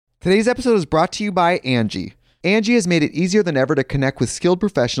Today's episode is brought to you by Angie. Angie has made it easier than ever to connect with skilled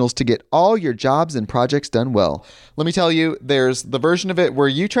professionals to get all your jobs and projects done well. Let me tell you, there's the version of it where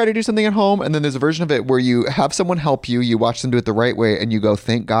you try to do something at home, and then there's a version of it where you have someone help you, you watch them do it the right way, and you go,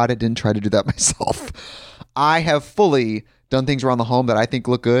 thank God I didn't try to do that myself. I have fully done things around the home that I think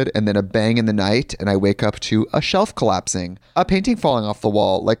look good, and then a bang in the night, and I wake up to a shelf collapsing, a painting falling off the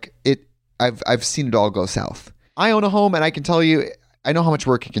wall. I've seen it all go south. I own a home, and I can tell you, I know how much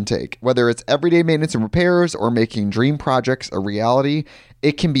work it can take. Whether it's everyday maintenance and repairs or making dream projects a reality,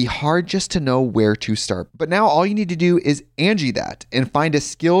 it can be hard just to know where to start. But now all you need to do is Angie that and find a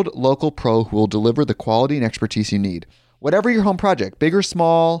skilled local pro who will deliver the quality and expertise you need. Whatever your home project, big or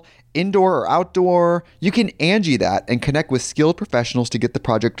small, indoor or outdoor, you can Angie that and connect with skilled professionals to get the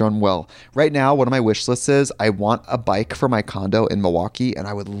project done well. Right now, one of my wish lists is I want a bike for my condo in Milwaukee, and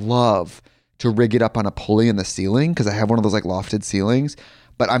I would love to rig it up on a pulley in the ceiling because I have one of those like lofted ceilings,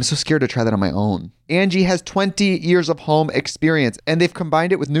 but I'm so scared to try that on my own. Angie has 20 years of home experience, and they've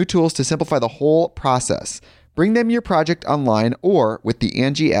combined it with new tools to simplify the whole process. Bring them your project online or with the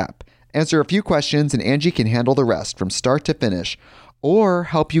Angie app. Answer a few questions and Angie can handle the rest from start to finish, or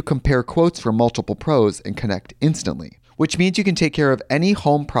help you compare quotes from multiple pros and connect instantly, which means you can take care of any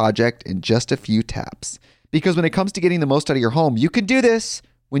home project in just a few taps. Because when it comes to getting the most out of your home, you can do this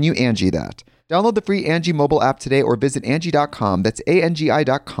when you Angie that. Download the free Angie mobile app today or visit Angie.com. That's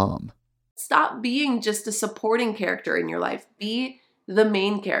ANGI.com. Stop being just a supporting character in your life. Be the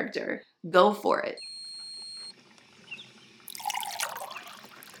main character. Go for it.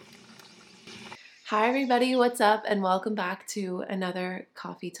 Hi everybody, what's up? And welcome back to another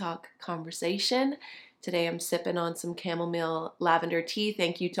Coffee Talk conversation. Today I'm sipping on some chamomile lavender tea.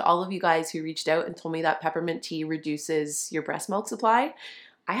 Thank you to all of you guys who reached out and told me that peppermint tea reduces your breast milk supply.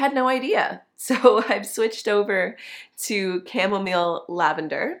 I had no idea. So I've switched over to chamomile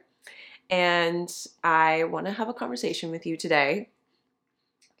lavender, and I want to have a conversation with you today.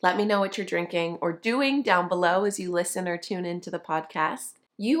 Let me know what you're drinking or doing down below as you listen or tune into the podcast.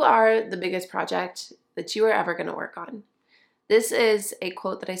 You are the biggest project that you are ever going to work on. This is a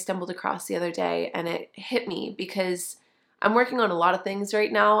quote that I stumbled across the other day, and it hit me because I'm working on a lot of things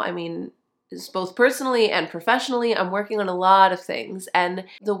right now. I mean, both personally and professionally, I'm working on a lot of things. And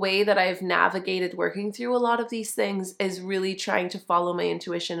the way that I've navigated working through a lot of these things is really trying to follow my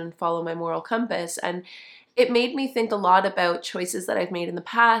intuition and follow my moral compass. And it made me think a lot about choices that I've made in the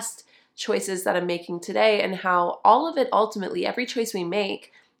past, choices that I'm making today, and how all of it ultimately, every choice we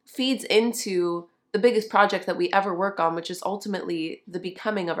make feeds into the biggest project that we ever work on, which is ultimately the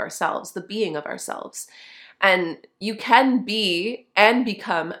becoming of ourselves, the being of ourselves. And you can be and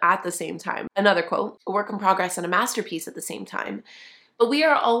become at the same time. Another quote, a work in progress and a masterpiece at the same time. But we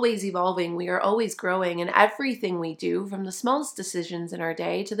are always evolving. We are always growing. And everything we do, from the smallest decisions in our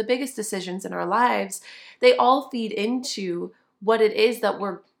day to the biggest decisions in our lives, they all feed into what it is that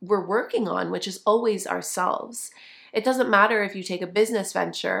we're working on, which is always ourselves. It doesn't matter if you take a business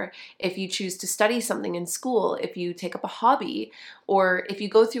venture, if you choose to study something in school, if you take up a hobby, or if you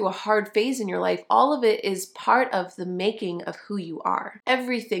go through a hard phase in your life, all of it is part of the making of who you are.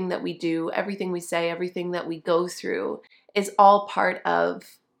 Everything that we do, everything we say, everything that we go through is all part of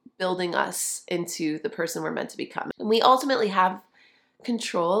building us into the person we're meant to become. And we ultimately have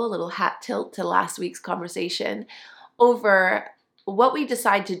control, a little hat tilt to last week's conversation, over what we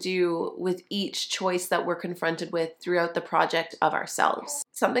decide to do with each choice that we're confronted with throughout the project of ourselves.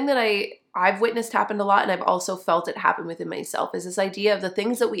 Something that I've witnessed happen a lot, and I've also felt it happen within myself, is this idea of the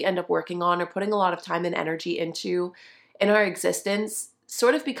things that we end up working on or putting a lot of time and energy into in our existence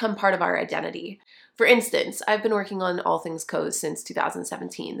sort of become part of our identity. For instance, I've been working on All Things Co's since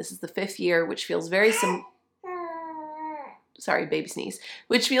 2017. This is the 5th year, which feels very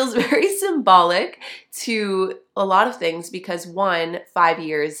which feels very symbolic to a lot of things because 1, 5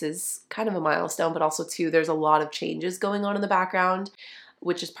 years is kind of a milestone, but also 2, there's a lot of changes going on in the background,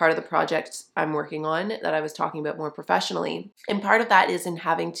 which is part of the project I'm working on that I was talking about more professionally. And part of that is in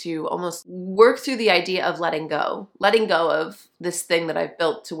having to almost work through the idea of letting go of this thing that I've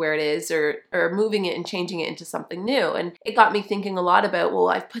built to where it is, or moving it and changing it into something new. And it got me thinking a lot about, well,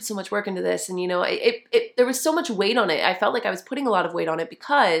 I've put so much work into this, and there was so much weight on it. I felt like I was putting a lot of weight on it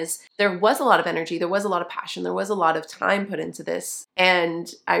because there was a lot of energy, there was a lot of passion, there was a lot of time put into this.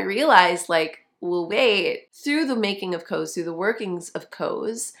 And I realized, well, wait, through the making of Co's, through the workings of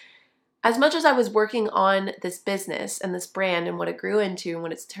Co's, as much as I was working on this business and this brand and what it grew into and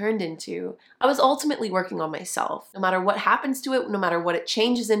what it's turned into, I was ultimately working on myself. No matter what happens to it, no matter what it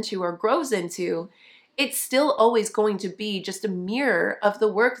changes into or grows into, it's still always going to be just a mirror of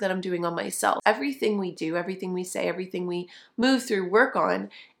the work that I'm doing on myself. Everything we do, everything we say, everything we move through, work on,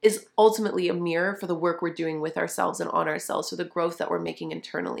 is ultimately a mirror for the work we're doing with ourselves and on ourselves, for the growth that we're making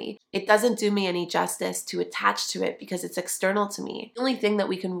internally. It doesn't do me any justice to attach to it because it's external to me. The only thing that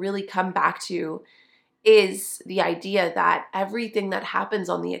we can really come back to is the idea that everything that happens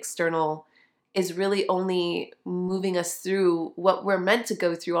on the external is really only moving us through what we're meant to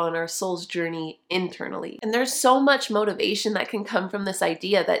go through on our soul's journey internally. And there's so much motivation that can come from this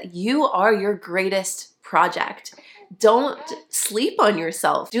idea that you are your greatest project. Don't sleep on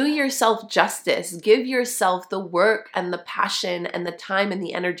yourself. Do yourself justice. Give yourself the work and the passion and the time and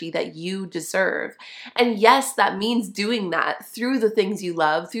the energy that you deserve. And yes, that means doing that through the things you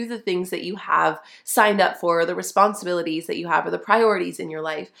love, through the things that you have signed up for, the responsibilities that you have, or the priorities in your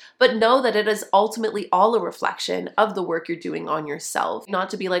life. But know that it is ultimately all a reflection of the work you're doing on yourself. Not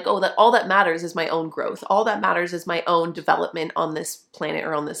to be like, oh, that all that matters is my own growth. All that matters is my own development on this planet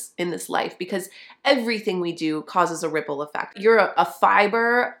or in this life, because everything we do causes a ripple effect. You're a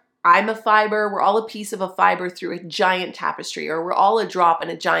fiber, I'm a fiber, we're all a piece of a fiber through a giant tapestry, or we're all a drop in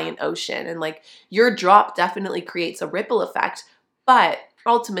a giant ocean. And like, your drop definitely creates a ripple effect. But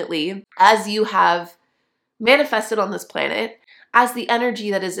ultimately, as you have manifested on this planet, as the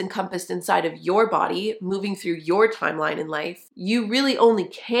energy that is encompassed inside of your body, moving through your timeline in life, you really only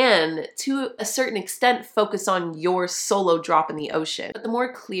can, to a certain extent, focus on your solo drop in the ocean. But the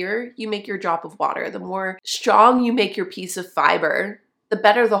more clear you make your drop of water, the more strong you make your piece of fiber, the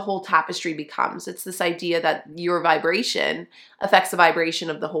better the whole tapestry becomes. It's this idea that your vibration affects the vibration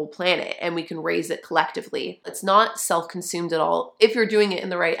of the whole planet, and we can raise it collectively. It's not self-consumed at all. If you're doing it in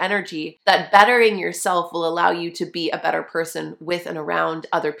the right energy, that bettering yourself will allow you to be a better person with and around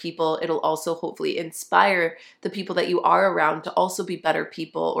other people. It'll also hopefully inspire the people that you are around to also be better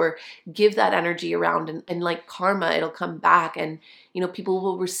people, or give that energy around, and like karma, it'll come back, and people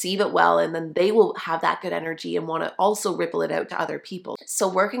will receive it well, and then they will have that good energy and want to also ripple it out to other people. So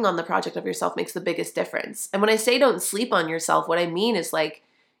working on the project of yourself makes the biggest difference. And when I say don't sleep on yourself, what I mean is like,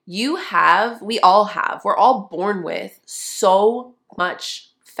 we all have, we're all born with so much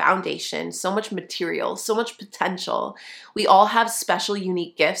foundation, so much material, so much potential. We all have special,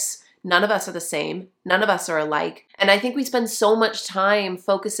 unique gifts. None of us are the same. None of us are alike. And I think we spend so much time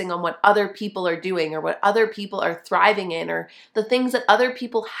focusing on what other people are doing, or what other people are thriving in, or the things that other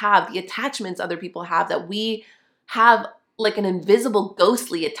people have, the attachments other people have, that we have like an invisible,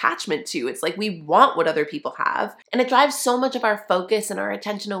 ghostly attachment to. It's like we want what other people have. And it drives so much of our focus and our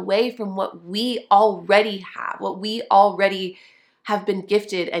attention away from what we already have, what we already have been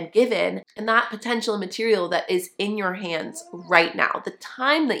gifted and given, and that potential material that is in your hands right now, the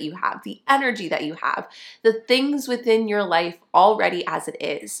time that you have, the energy that you have, the things within your life already as it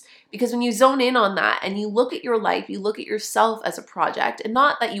is. Because when you zone in on that and you look at your life, you look at yourself as a project, and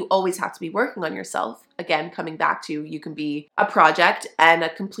not that you always have to be working on yourself. Again, coming back to, you can be a project and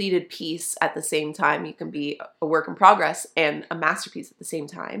a completed piece at the same time. You can be a work in progress and a masterpiece at the same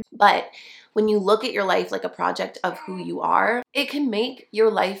time. But when you look at your life like a project of who you are, it can make your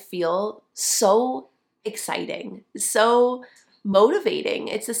life feel so exciting, so motivating.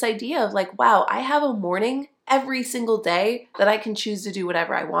 It's this idea of like, wow, I have a morning every single day that I can choose to do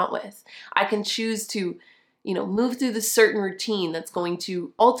whatever I want with. I can choose to, move through this certain routine that's going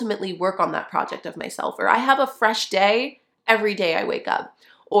to ultimately work on that project of myself. Or I have a fresh day every day I wake up.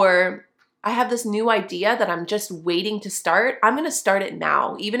 Or I have this new idea that I'm just waiting to start. I'm going to start it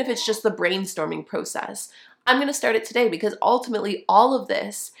now, even if it's just the brainstorming process. I'm going to start it today, because ultimately all of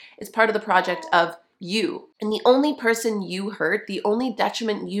this is part of the project of you. And the only person you hurt, the only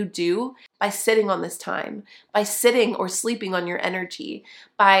detriment you do by sitting on this time, by sitting or sleeping on your energy,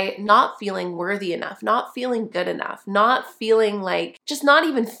 by not feeling worthy enough, not feeling good enough, not feeling like, just not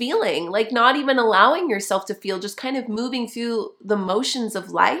even feeling, like not even allowing yourself to feel, just kind of moving through the motions of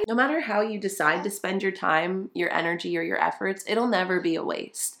life. No matter how you decide to spend your time, your energy, or your efforts, it'll never be a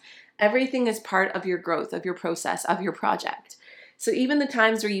waste. Everything is part of your growth, of your process, of your project. So even the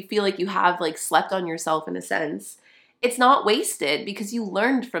times where you feel like you have like slept on yourself in a sense, it's not wasted, because you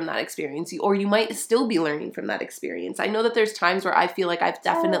learned from that experience, or you might still be learning from that experience. I know that there's times where I feel like I've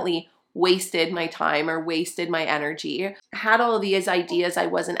definitely wasted my time or wasted my energy, had all of these ideas I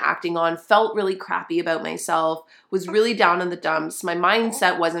wasn't acting on, felt really crappy about myself, was really down in the dumps. My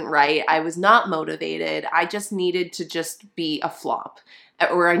mindset wasn't right. I was not motivated. I just needed to just be a flop,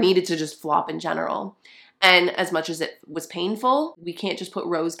 or I needed to just flop in general. And as much as it was painful, we can't just put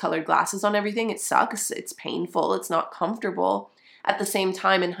rose-colored glasses on everything. It sucks. It's painful. It's not comfortable. at the same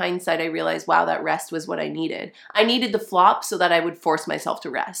time, in hindsight, I realized, wow, that rest was what I needed. I needed the flop so that I would force myself to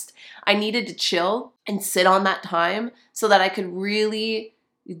rest. I needed to chill and sit on that time so that I could really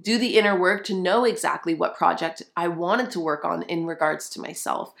do the inner work to know exactly what project I wanted to work on in regards to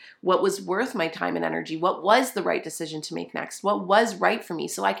myself, what was worth my time and energy, what was the right decision to make next, what was right for me,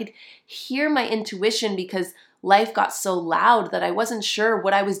 so I could hear my intuition, because life got so loud that I wasn't sure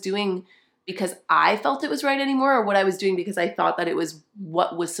what I was doing because I felt it was right anymore, or what I was doing because I thought that it was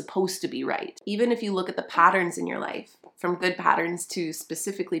what was supposed to be right. Even if you look at the patterns in your life, from good patterns to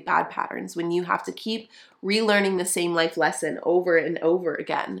specifically bad patterns, when you have to keep relearning the same life lesson over and over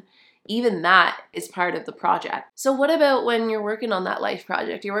again, even that is part of the project. So what about when you're working on that life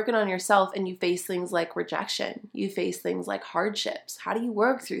project? You're working on yourself and you face things like rejection. You face things like hardships. How do you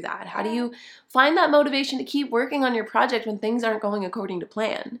work through that? How do you find that motivation to keep working on your project when things aren't going according to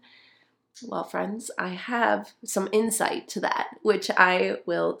plan? Well, friends, I have some insight to that, which I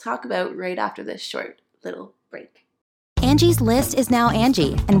will talk about right after this short little break. Angie's List is now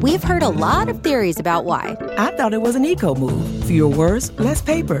Angie, and we've heard a lot of theories about why. I thought it was an eco move. Fewer words, less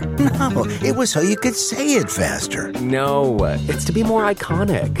paper. No, it was so you could say it faster. No, it's to be more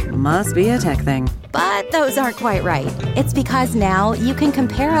iconic. Must be a tech thing. But those aren't quite right. It's because now you can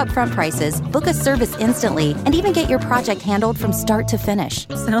compare upfront prices, book a service instantly, and even get your project handled from start to finish.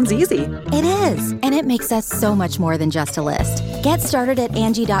 Sounds easy. It is, and it makes us so much more than just a list. Get started at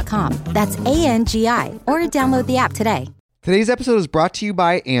Angie.com. That's ANGI, or download the app today. Today's episode is brought to you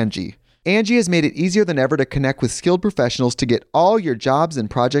by Angie. Angie has made it easier than ever to connect with skilled professionals to get all your jobs and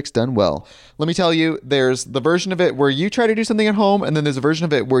projects done well. Let me tell you, there's the version of it where you try to do something at home, and then there's a version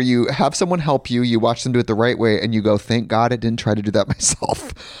of it where you have someone help you, you watch them do it the right way, and you go, thank God I didn't try to do that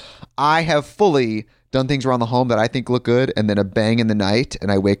myself. I have fully done things around the home that I think look good, and then a bang in the night,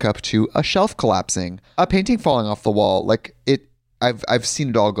 and I wake up to a shelf collapsing, a painting falling off the wall. I've seen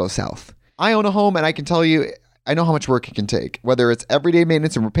it all go south. I own a home, and I can tell you, I know how much work it can take. Whether it's everyday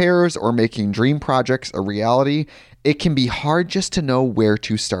maintenance and repairs or making dream projects a reality, it can be hard just to know where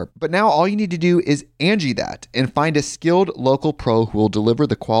to start. But now all you need to do is Angie that and find a skilled local pro who will deliver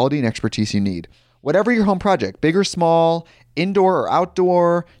the quality and expertise you need. Whatever your home project, big or small, indoor or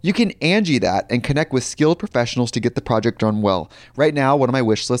outdoor, you can Angie that and connect with skilled professionals to get the project done well. Right now, one of my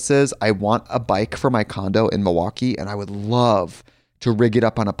wish lists is I want a bike for my condo in Milwaukee, and I would love to rig it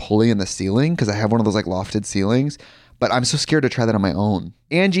up on a pulley in the ceiling because I have one of those like lofted ceilings, but I'm so scared to try that on my own.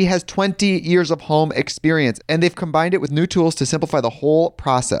 Angie has 20 years of home experience, and they've combined it with new tools to simplify the whole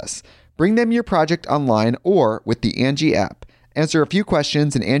process. Bring them your project online or with the Angie app. Answer a few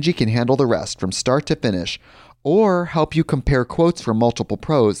questions and Angie can handle the rest from start to finish, or help you compare quotes from multiple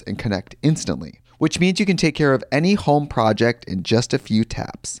pros and connect instantly, which means you can take care of any home project in just a few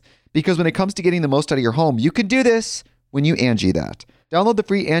taps. Because when it comes to getting the most out of your home, you can do this when you Angie that. Download the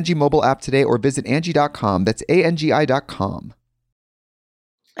free Angie mobile app today or visit Angie.com. That's ANGI.com.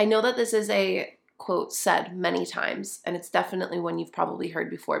 I know that this is a quote said many times, and it's definitely one you've probably heard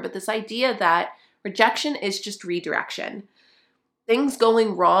before, but this idea that rejection is just redirection. Things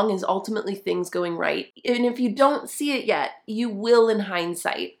going wrong is ultimately things going right. And if you don't see it yet, you will in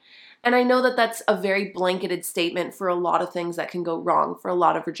hindsight. And I know that that's a very blanketed statement for a lot of things that can go wrong, for a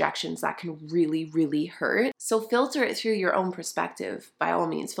lot of rejections that can really, really hurt. So filter it through your own perspective, by all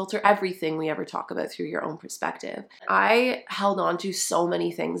means. Filter everything we ever talk about through your own perspective. I held on to so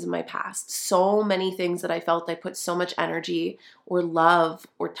many things in my past, so many things that I felt I put so much energy or love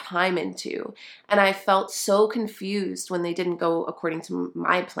or time into. And I felt so confused when they didn't go according to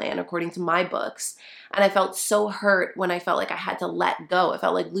my plan, according to my books. And I felt so hurt when I felt like I had to let go. It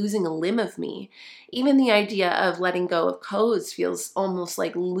felt like losing a limb of me. Even the idea of letting go of codes feels almost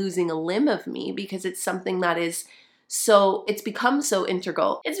like losing a limb of me, because it's something that is so, it's become so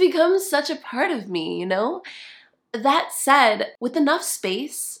integral. It's become such a part of me, you know? That said, with enough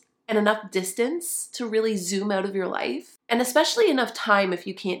space and enough distance to really zoom out of your life, and especially enough time if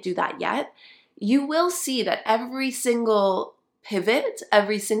you can't do that yet, you will see that every single pivot,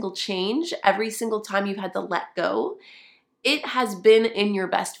 every single change, every single time you've had to let go, it has been in your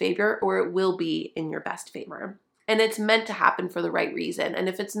best favor, or it will be in your best favor. And it's meant to happen for the right reason. And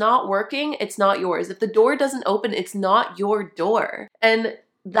if it's not working, it's not yours. If the door doesn't open, it's not your door. And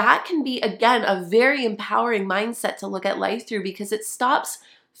that can be, again, a very empowering mindset to look at life through, because it stops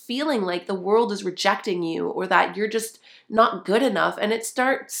feeling like the world is rejecting you or that you're just not good enough. And it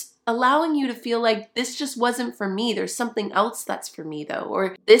starts allowing you to feel like this just wasn't for me. There's something else that's for me though,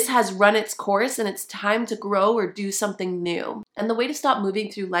 or this has run its course and it's time to grow or do something new. And the way to stop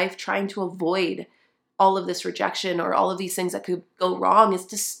moving through life trying to avoid all of this rejection or all of these things that could go wrong is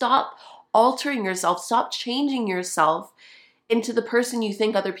to stop altering yourself, stop changing yourself into the person you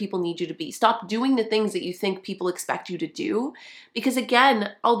think other people need you to be. Stop doing the things that you think people expect you to do. Because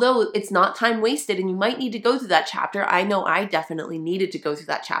again, although it's not time wasted and you might need to go through that chapter, I know I definitely needed to go through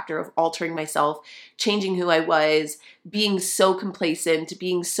that chapter of altering myself, changing who I was, being so complacent,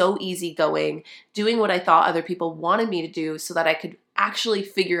 being so easygoing, doing what I thought other people wanted me to do so that I could actually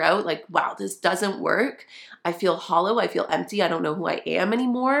figure out like, wow, this doesn't work. I feel hollow. I feel empty. I don't know who I am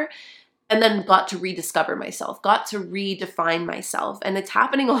anymore. And then got to rediscover myself, got to redefine myself. And it's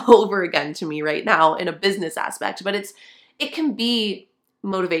happening all over again to me right now in a business aspect, but it can be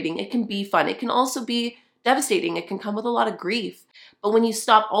motivating. It can be fun. It can also be devastating. It can come with a lot of grief. But when you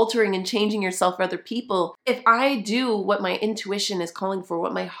stop altering and changing yourself for other people, if I do what my intuition is calling for,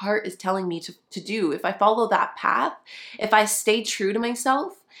 what my heart is telling me to do, if I follow that path, if I stay true to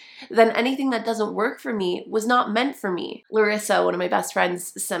myself, then anything that doesn't work for me was not meant for me. Larissa, one of my best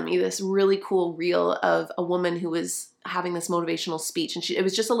friends, sent me this really cool reel of a woman who was having this motivational speech. And it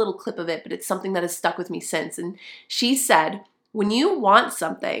was just a little clip of it, but it's something that has stuck with me since. And she said, when you want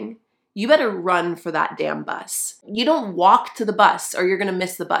something, you better run for that damn bus. You don't walk to the bus or you're going to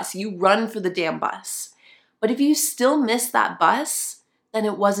miss the bus. You run for the damn bus. But if you still miss that bus, then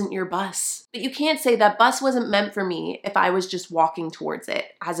it wasn't your bus. But you can't say that bus wasn't meant for me if I was just walking towards it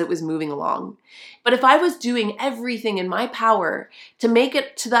as it was moving along. But if I was doing everything in my power to make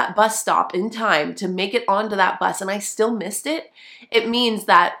it to that bus stop in time, to make it onto that bus, and I still missed it, it means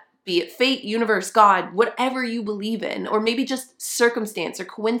that be it fate, universe, God, whatever you believe in, or maybe just circumstance or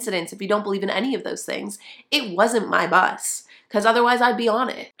coincidence if you don't believe in any of those things, it wasn't my bus. Because otherwise I'd be on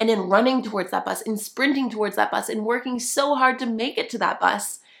it. And in running towards that bus, in sprinting towards that bus, and working so hard to make it to that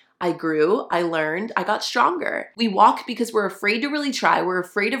bus, I grew, I learned, I got stronger. We walk because we're afraid to really try. We're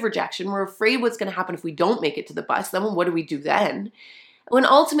afraid of rejection. We're afraid what's going to happen if we don't make it to the bus. Then what do we do then? When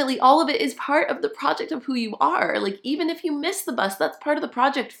ultimately all of it is part of the project of who you are. Like even if you miss the bus, that's part of the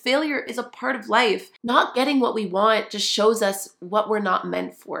project. Failure is a part of life. Not getting what we want just shows us what we're not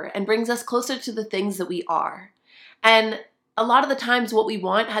meant for and brings us closer to the things that we are. And a lot of the times what we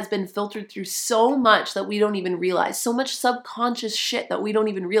want has been filtered through so much that we don't even realize, so much subconscious shit that we don't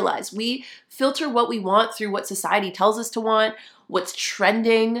even realize. We filter what we want through what society tells us to want, what's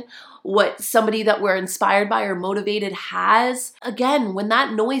trending, what somebody that we're inspired by or motivated has. Again, when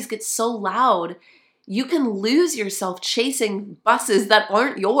that noise gets so loud, you can lose yourself chasing buses that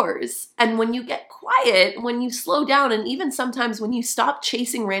aren't yours. And when you get quiet, when you slow down, and even sometimes when you stop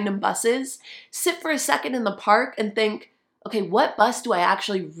chasing random buses, sit for a second in the park and think, okay, what bus do I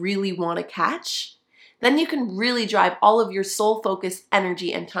actually really want to catch? Then you can really drive all of your soul-focused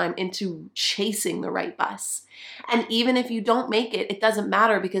energy and time into chasing the right bus. And even if you don't make it, it doesn't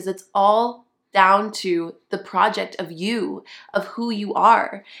matter because it's all down to the project of you, of who you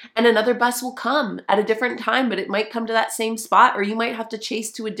are. And another bus will come at a different time, but it might come to that same spot, or you might have to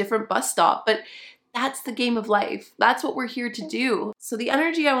chase to a different bus stop. But that's the game of life. That's what we're here to do. So the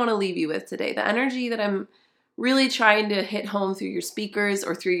energy I want to leave you with today, the energy that I'm really trying to hit home through your speakers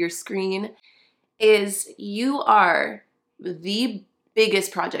or through your screen is you are the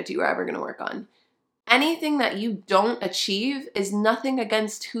biggest project you are ever going to work on. Anything that you don't achieve is nothing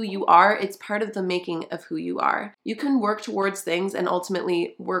against who you are. It's part of the making of who you are. You can work towards things and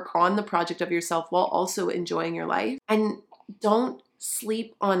ultimately work on the project of yourself while also enjoying your life. And don't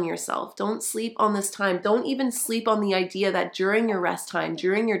sleep on yourself. Don't sleep on this time. Don't even sleep on the idea that during your rest time,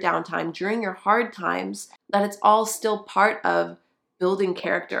 during your downtime, during your hard times, that it's all still part of building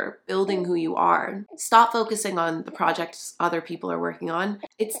character, building who you are. Stop focusing on the projects other people are working on.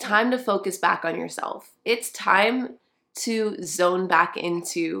 It's time to focus back on yourself. It's time to zone back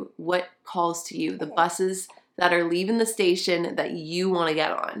into what calls to you, the buses that are leaving the station that you want to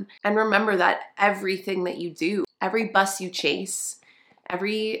get on. And remember that everything that you do, every bus you chase,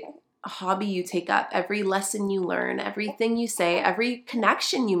 every hobby you take up, every lesson you learn, everything you say, every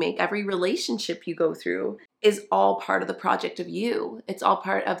connection you make, every relationship you go through is all part of the project of you. It's all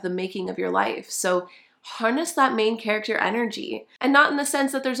part of the making of your life. So harness that main character energy. And not in the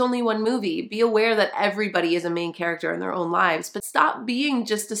sense that there's only one movie. Be aware that everybody is a main character in their own lives, but stop being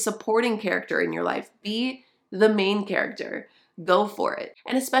just a supporting character in your life. Be the main character. Go for it.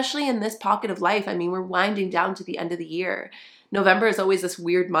 And especially in this pocket of life, I mean, we're winding down to the end of the year. November is always this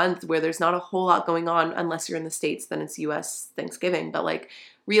weird month where there's not a whole lot going on unless you're in the States, then it's US Thanksgiving. But like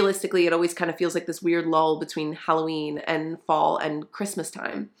realistically, it always kind of feels like this weird lull between Halloween and fall and Christmas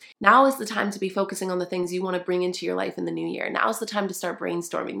time. Now is the time to be focusing on the things you want to bring into your life in the new year. Now is the time to start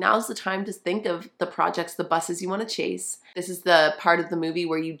brainstorming. Now is the time to think of the projects, the buses you want to chase. This is the part of the movie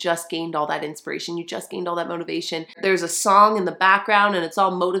where you just gained all that inspiration. You just gained all that motivation. There's a song in the background and it's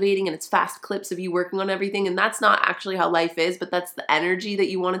all motivating and it's fast clips of you working on everything. And that's not actually how life is, but that's the energy that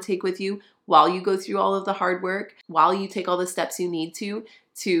you want to take with you while you go through all of the hard work, while you take all the steps you need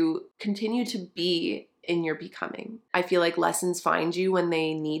to continue to be in your becoming. I feel like lessons find you when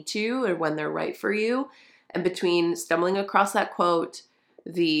they need to or when they're right for you. And between stumbling across that quote,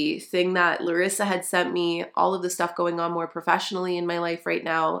 the thing that Larissa had sent me, all of the stuff going on more professionally in my life right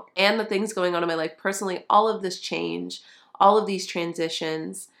now, and the things going on in my life personally, all of this change, all of these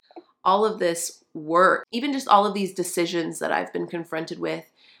transitions, all of this work, even just all of these decisions that I've been confronted with,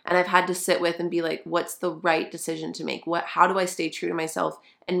 and I've had to sit with and be like, what's the right decision to make? How do I stay true to myself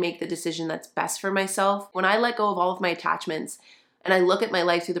and make the decision that's best for myself? When I let go of all of my attachments and I look at my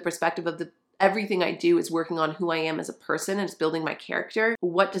life through the perspective of everything I do is working on who I am as a person and it's building my character,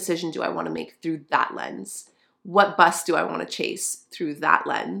 what decision do I want to make through that lens? What bus do I want to chase through that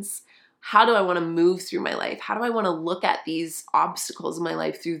lens? How do I want to move through my life? How do I want to look at these obstacles in my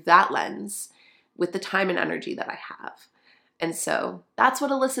life through that lens with the time and energy that I have? And so that's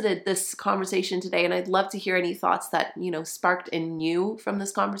what elicited this conversation today. And I'd love to hear any thoughts that, sparked in you from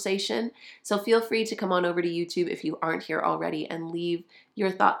this conversation. So feel free to come on over to YouTube if you aren't here already and leave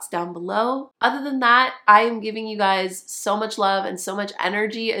your thoughts down below. Other than that, I am giving you guys so much love and so much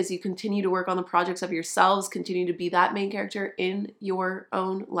energy as you continue to work on the projects of yourselves, continue to be that main character in your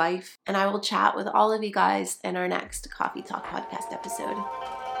own life. And I will chat with all of you guys in our next Coffee Talk podcast episode.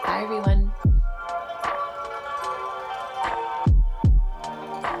 Bye, everyone.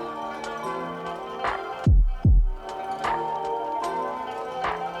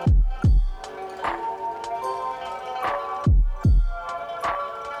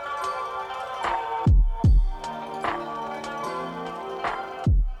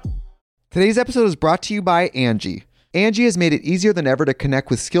 Today's episode is brought to you by Angie. Angie has made it easier than ever to connect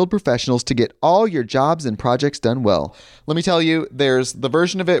with skilled professionals to get all your jobs and projects done well. Let me tell you, there's the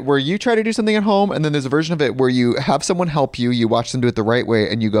version of it where you try to do something at home, and then there's a version of it where you have someone help you, you watch them do it the right way,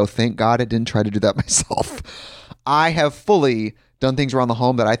 and you go, thank God I didn't try to do that myself. I have fully done things around the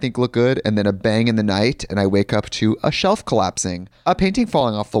home that I think look good, and then a bang in the night, and I wake up to a shelf collapsing, a painting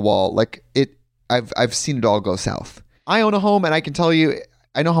falling off the wall. I've seen it all go south. I own a home, and I can tell you,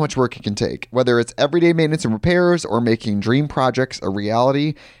 I know how much work it can take. Whether it's everyday maintenance and repairs or making dream projects a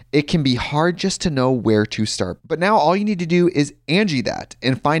reality, it can be hard just to know where to start. But now all you need to do is Angie that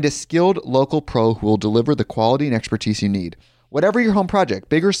and find a skilled local pro who will deliver the quality and expertise you need. Whatever your home project,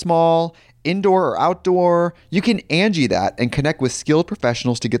 big or small, indoor or outdoor, you can Angie that and connect with skilled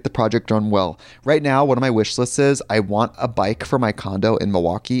professionals to get the project done well. Right now, one of my wish lists is I want a bike for my condo in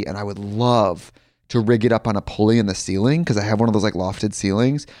Milwaukee, and I would love to rig it up on a pulley in the ceiling because I have one of those lofted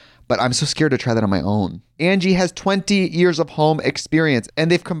ceilings, but I'm so scared to try that on my own. Angie has 20 years of home experience, and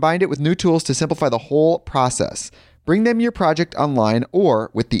they've combined it with new tools to simplify the whole process. Bring them your project online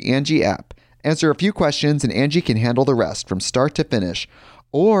or with the Angie app. Answer a few questions and Angie can handle the rest from start to finish,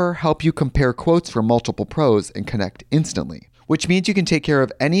 or help you compare quotes from multiple pros and connect instantly, which means you can take care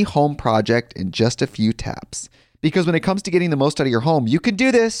of any home project in just a few taps. Because when it comes to getting the most out of your home, you can do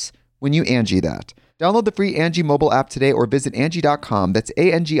this when you Angie that. Download the free Angie mobile app today or visit Angie.com. That's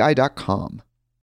ANGI.com.